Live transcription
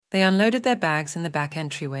They unloaded their bags in the back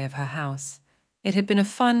entryway of her house. It had been a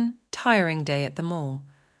fun, tiring day at the mall.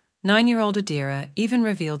 9-year-old Adira even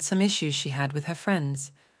revealed some issues she had with her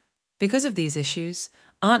friends. Because of these issues,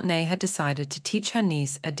 Aunt Née had decided to teach her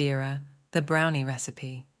niece Adira the brownie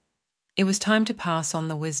recipe. It was time to pass on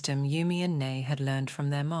the wisdom Yumi and Née had learned from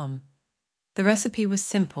their mom. The recipe was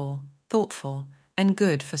simple, thoughtful, and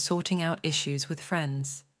good for sorting out issues with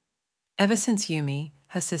friends. Ever since Yumi,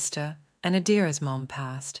 her sister, and Adira's mom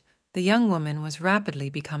passed, the young woman was rapidly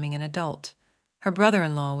becoming an adult. Her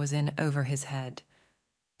brother-in-law was in over his head.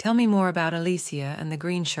 "Tell me more about Alicia and the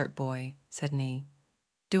green shirt boy," said Née.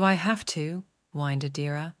 "Do I have to?" whined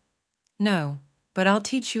Adira. "No, but I'll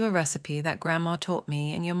teach you a recipe that Grandma taught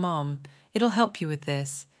me and your mom. It'll help you with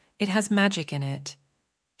this. It has magic in it."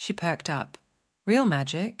 She perked up. "Real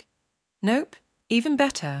magic?" "Nope, even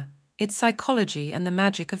better. It's psychology and the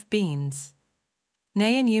magic of beans."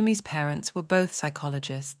 Née and Yumi's parents were both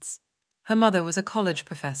psychologists. Her mother was a college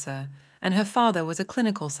professor, and her father was a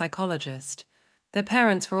clinical psychologist. Their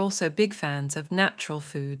parents were also big fans of natural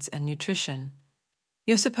foods and nutrition.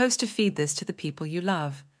 You're supposed to feed this to the people you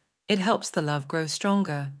love. It helps the love grow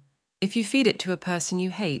stronger. If you feed it to a person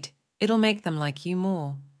you hate, it'll make them like you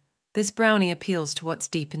more. This brownie appeals to what's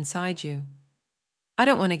deep inside you. "I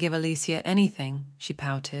don't want to give Alicia anything," she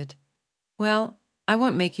pouted. "Well, I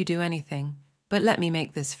won't make you do anything, but let me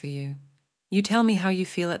make this for you. You tell me how you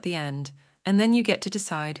feel at the end, and then you get to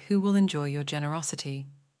decide who will enjoy your generosity."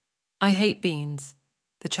 "I hate beans,"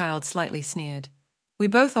 the child slightly sneered. "We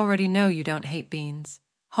both already know you don't hate beans.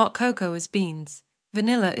 Hot cocoa is beans.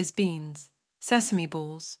 Vanilla is beans. Sesame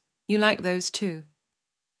balls. You like those too."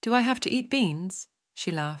 "Do I have to eat beans?" She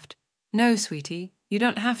laughed. "No, sweetie, you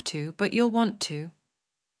don't have to, but you'll want to."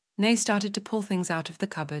 Née started to pull things out of the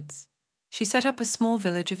cupboards. She set up a small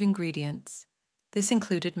village of ingredients. This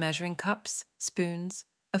included measuring cups, spoons,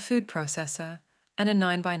 a food processor, and a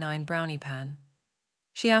 9x9 brownie pan.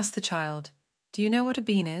 She asked the child, "Do you know what a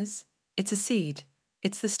bean is? It's a seed.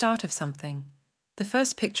 It's the start of something. The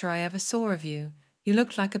first picture I ever saw of you, you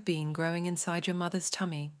looked like a bean growing inside your mother's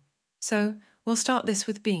tummy. So we'll start this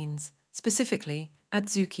with beans, specifically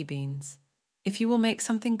adzuki beans. If you will make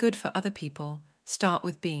something good for other people, start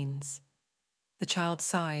with beans." The child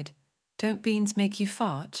sighed. "Don't beans make you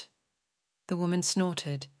fart?" The woman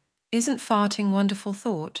snorted. "Isn't farting wonderful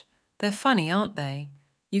thought? They're funny, aren't they?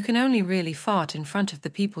 You can only really fart in front of the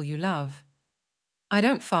people you love." "I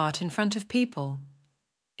don't fart in front of people.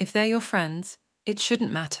 If they're your friends, it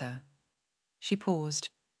shouldn't matter." She paused.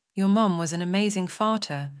 "Your mom was an amazing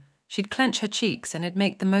farter. She'd clench her cheeks and it'd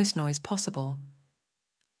make the most noise possible."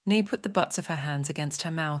 Née put the butts of her hands against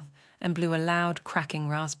her mouth and blew a loud, cracking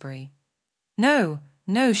raspberry. "No,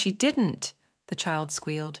 no, she didn't," the child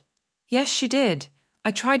squealed. "Yes, she did.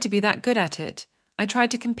 I tried to be that good at it. I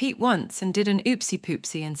tried to compete once and did an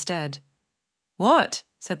oopsie-poopsie instead." "What?"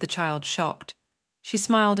 said the child, shocked. She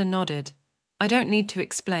smiled and nodded. "I don't need to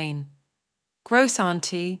explain." "Gross,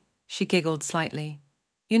 Auntie," she giggled slightly.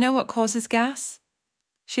 "You know what causes gas?"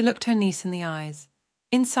 She looked her niece in the eyes.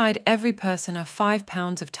 "Inside every person are 5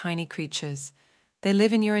 pounds of tiny creatures. They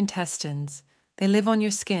live in your intestines. They live on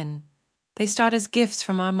your skin. They start as gifts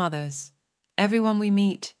from our mothers. Everyone we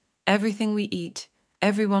meet, everything we eat,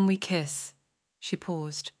 everyone we kiss." She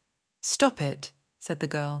paused. "Stop it," said the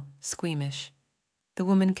girl, squeamish. The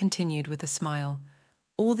woman continued with a smile.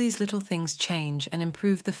 "All these little things change and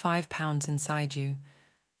improve the 5 pounds inside you.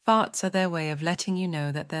 Farts are their way of letting you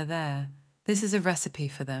know that they're there. This is a recipe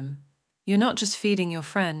for them. You're not just feeding your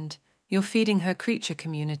friend, you're feeding her creature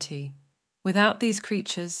community. Without these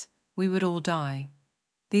creatures, we would all die.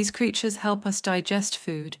 These creatures help us digest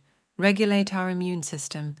food, regulate our immune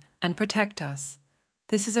system, and protect us.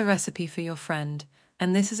 This is a recipe for your friend,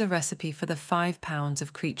 and this is a recipe for the 5 pounds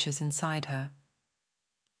of creatures inside her."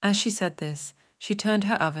 As she said this, she turned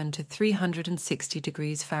her oven to 360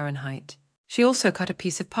 degrees Fahrenheit. She also cut a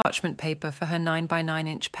piece of parchment paper for her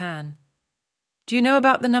 9x9-inch pan. "Do you know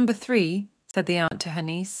about the number 3? Said the aunt to her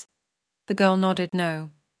niece. The girl nodded no.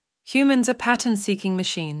 "Humans are pattern-seeking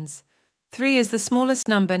machines. 3 is the smallest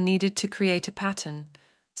number needed to create a pattern,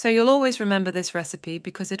 so you'll always remember this recipe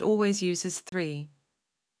because it always uses 3.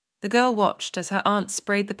 The girl watched as her aunt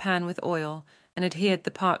sprayed the pan with oil and adhered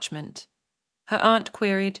the parchment. Her aunt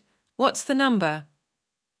queried, "What's the number?"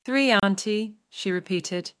 3, Auntie, she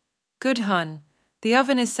repeated. "Good, hun. The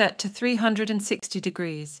oven is set to 360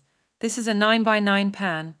 degrees. This is a 9x9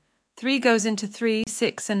 pan. 3 goes into 3,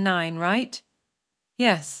 6, and 9, right?"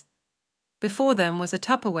 "Yes." Before them was a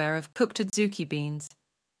Tupperware of cooked adzuki beans.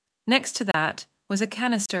 Next to that was a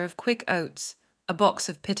canister of quick oats, a box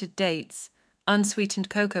of pitted dates, unsweetened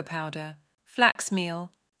cocoa powder, flax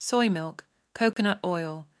meal, soy milk, coconut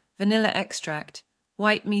oil, vanilla extract,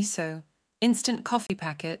 white miso, instant coffee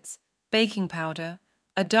packets, baking powder,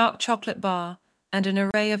 a dark chocolate bar, and an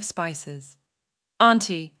array of spices.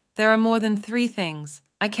 Auntie, there are more than 3 things.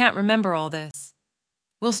 I can't remember all this.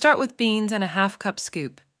 We'll start with beans and a half-cup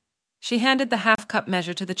scoop. She handed the half-cup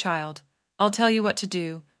measure to the child. I'll tell you what to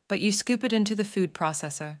do, but you scoop it into the food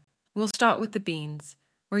processor. We'll start with the beans.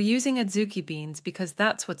 We're using adzuki beans because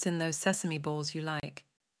that's what's in those sesame bowls you like.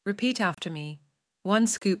 Repeat after me. 1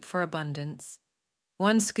 scoop for abundance.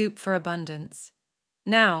 1 scoop for abundance.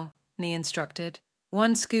 Now, Née instructed,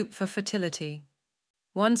 1 scoop for fertility.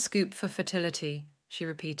 1 scoop for fertility, she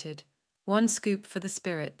repeated. 1 scoop for the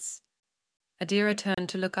spirits. Adira turned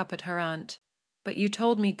to look up at her aunt. But you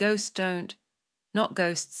told me ghosts don't. Not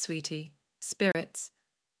ghosts, sweetie. Spirits.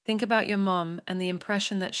 Think about your mom and the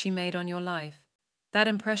impression that she made on your life. That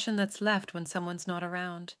impression that's left when someone's not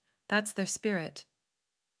around. That's their spirit.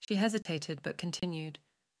 She hesitated but continued.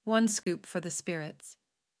 1 scoop for the spirits.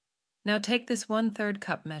 Now take this 1/3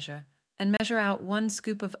 cup measure and measure out 1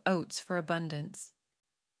 scoop of oats for abundance.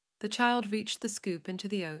 The child reached the scoop into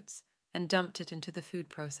the oats and dumped it into the food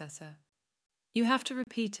processor. You have to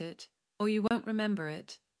repeat it, or you won't remember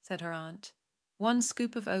it, said her aunt. 1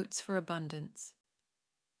 scoop of oats for abundance.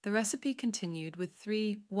 The recipe continued with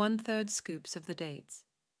 3 1/3 scoops of the dates.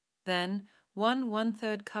 Then 1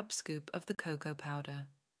 1/3 cup scoop of the cocoa powder.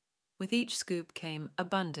 With each scoop came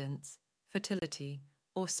abundance, fertility,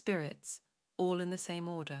 or spirits, all in the same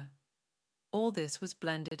order. All this was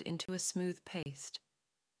blended into a smooth paste.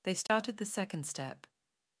 They started the second step.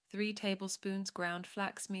 3 tablespoons ground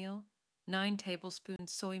flax meal, 9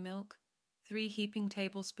 tablespoons soy milk, 3 heaping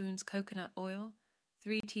tablespoons coconut oil,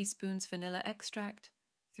 3 teaspoons vanilla extract,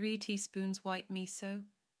 3 teaspoons white miso,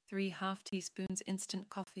 3 half teaspoons instant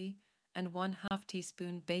coffee, and 1 half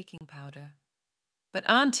teaspoon baking powder. But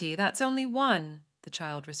Auntie, that's only 1, the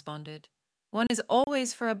child responded. 1 is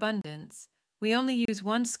always for abundance. We only use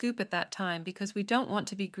 1 scoop at that time because we don't want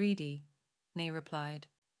to be greedy, Née replied.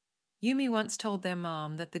 Yumi once told their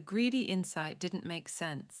mom that the greedy insight didn't make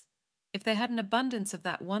sense. If they had an abundance of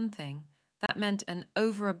that one thing, that meant an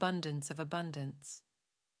overabundance of abundance.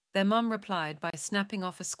 Their mom replied by snapping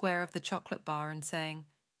off a square of the chocolate bar and saying,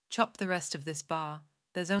 "Chop the rest of this bar.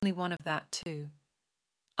 There's only 1 of that too."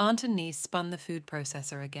 Aunt and niece spun the food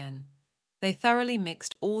processor again. They thoroughly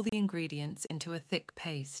mixed all the ingredients into a thick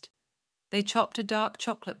paste. They chopped a dark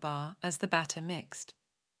chocolate bar as the batter mixed.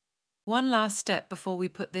 "One last step before we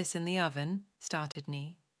put this in the oven," started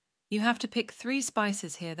Née. "You have to pick 3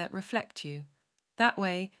 spices here that reflect you. That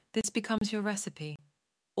way, this becomes your recipe.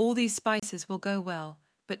 All these spices will go well,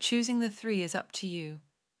 but choosing the 3 is up to you.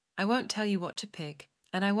 I won't tell you what to pick,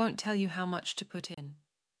 and I won't tell you how much to put in.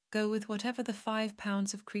 Go with whatever the 5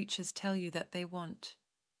 pounds of creatures tell you that they want."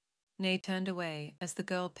 Née turned away as the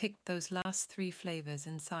girl picked those last 3 flavors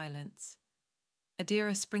in silence.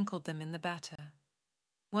 Adira sprinkled them in the batter.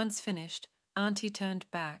 Once finished, Auntie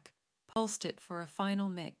turned back, pulsed it for a final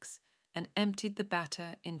mix, and emptied the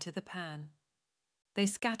batter into the pan. They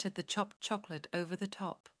scattered the chopped chocolate over the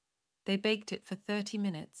top. They baked it for 30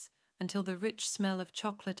 minutes until the rich smell of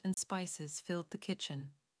chocolate and spices filled the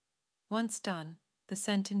kitchen. Once done, the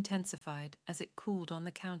scent intensified as it cooled on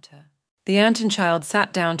the counter. The aunt and child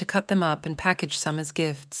sat down to cut them up and package some as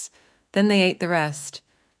gifts. Then they ate the rest.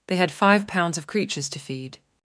 They had 5 pounds of creatures to feed.